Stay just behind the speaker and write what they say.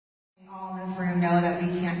room know that we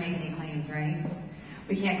can't make any claims, right?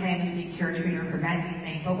 We can't claim to be cure, treat, or prevent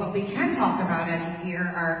anything, but what we can talk about as you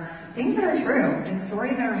hear are things that are true and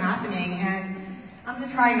stories that are happening, and I'm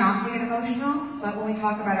gonna try not to get emotional, but when we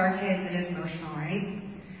talk about our kids, it is emotional, right?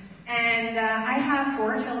 And I have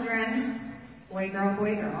 4 children, boy, girl,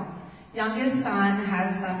 boy, girl. Youngest son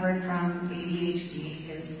has suffered from ADHD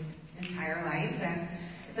his entire life, and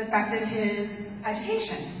it's affected his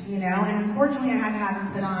education, you know, and unfortunately I had to have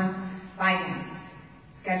him put on Vicodins,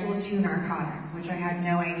 Schedule II narcotic, which I had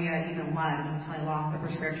no idea it even was until I lost the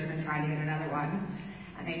prescription and tried to get another one.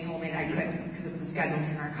 And they told me that I couldn't because it was a Schedule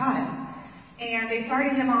II narcotic. And they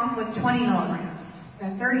started him off with 20 milligrams,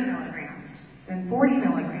 then 30 milligrams, then 40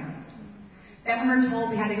 milligrams. Then we were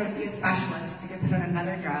told we had to go see a specialist to get put on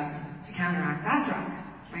another drug to counteract that drug.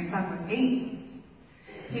 My son was 8.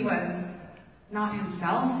 He was not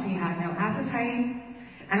himself, he had no appetite,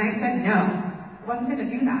 and I said no, I wasn't gonna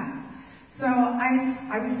do that. So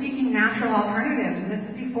I was seeking natural alternatives, and this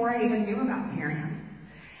is before I even knew about Purium.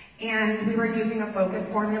 And we were using a focus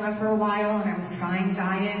formula for a while, and I was trying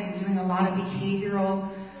diet and doing a lot of behavioral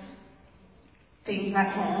things at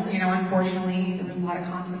home. You know, unfortunately, there was a lot of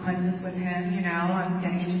consequences with him, you know, I'm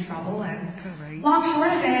getting into trouble. And long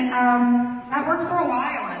short of it, that worked for a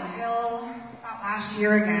while until about last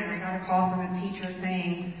year again. I got a call from his teacher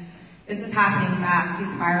saying, this is happening fast,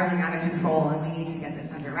 he's spiraling out of control, and we need to get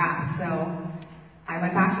this under wraps. So I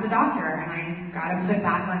went back to the doctor, and I got him put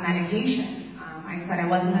back on medication. I said I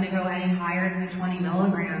wasn't going to go any higher than the 20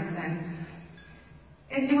 milligrams, and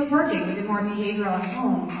it was working. We did more behavioral at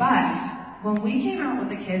home, but when we came out with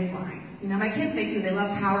the kids line, you know, my kids, they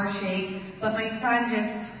love Power Shake, but my son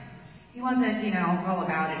he wasn't, you know, all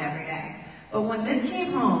about it every day. But when this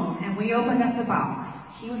came home and we opened up the box,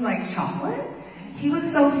 he was like, chocolate? He was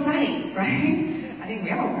so psyched, right? I think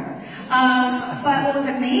we all were. But what was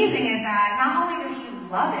amazing is that not only did he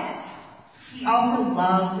love it, he also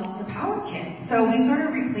loved the Power Kids. So we started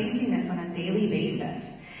replacing this on a daily basis.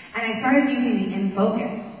 And I started using the In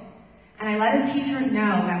Focus. And I let his teachers know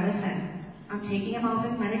that, listen, I'm taking him off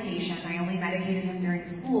his medication. I only medicated him during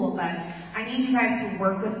school, but I need you guys to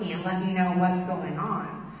work with me and let me know what's going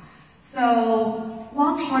on. So,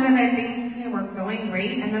 long short of it, things were going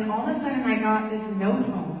great, and then all of a sudden I got this note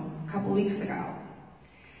home a couple weeks ago.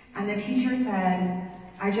 And the teacher said,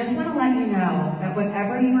 I just want to let you know that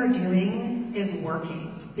whatever you are doing is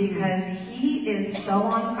working, because he is so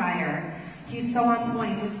on fire, he's so on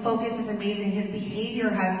point, his focus is amazing, his behavior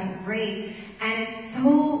has been great, and it's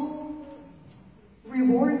so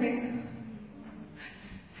rewarding.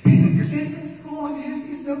 Pick up your kid from school and him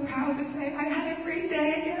be so proud to say, I had a great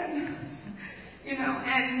day again. You know,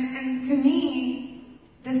 and to me,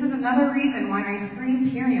 this is another reason why I scream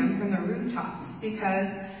Purium from the rooftops,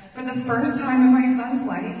 because for the first time in my son's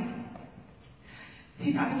life,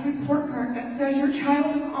 he got his report card that says your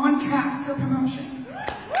child is on track for promotion.